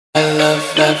love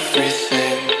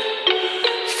everything.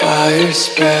 Fire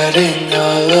spreading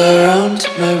all around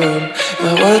my room.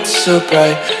 My world's so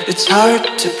bright, it's hard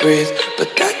to breathe, but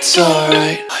that's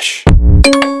alright. Hush.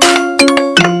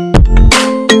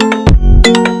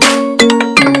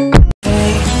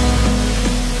 Hey,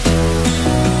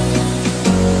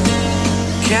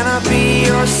 can I be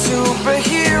your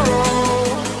superhero?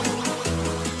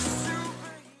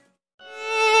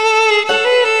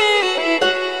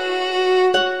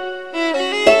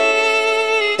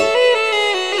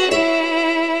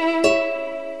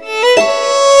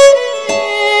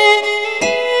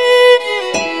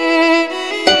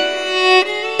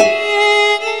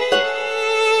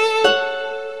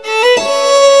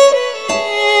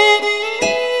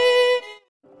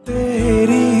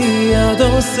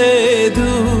 से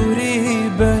दूरी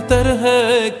बेहतर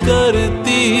है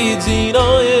करती जीना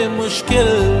ये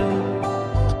मुश्किल।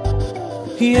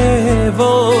 ये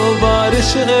वो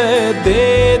बारिश है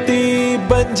देती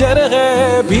बंजर है,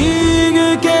 भीग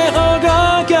के होगा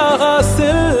क्या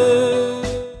हासिल।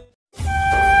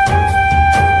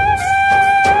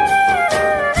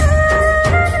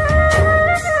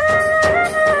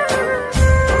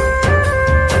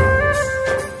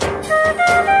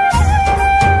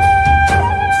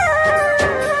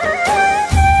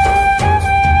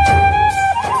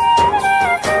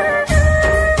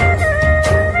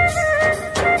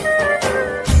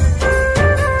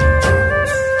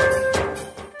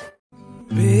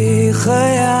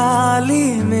 बेख्याली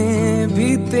में भी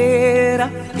तेरा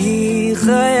ही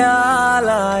ख्याल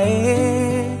आए,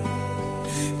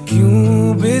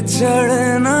 क्यों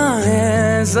बिछड़ना है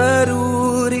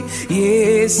जरूरी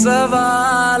ये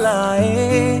सवाल आए।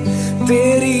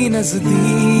 तेरी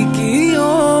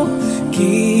नजदीकियों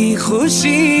की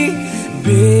खुशी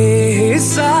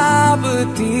बेहिसाब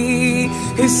थी,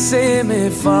 हिस्से में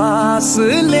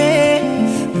फासले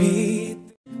भी।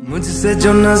 मुझसे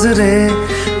जो नजरें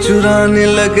चुराने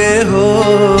लगे हो,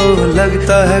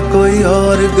 लगता है कोई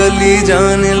और गली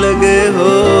जाने लगे हो।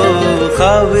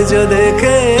 ख्वाब जो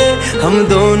देखे हम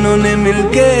दोनों ने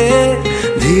मिलके,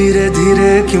 धीरे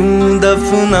धीरे क्यों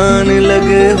दफनाने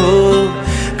लगे हो।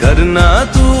 करना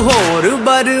तू होर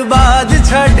बर्बाद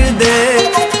छड़ दे,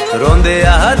 रोंदे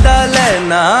आता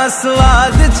लेना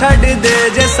स्वाद छड़ दे।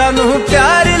 जे सानू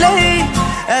प्यार लई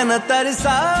ऐ ना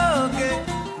तरसाओगे।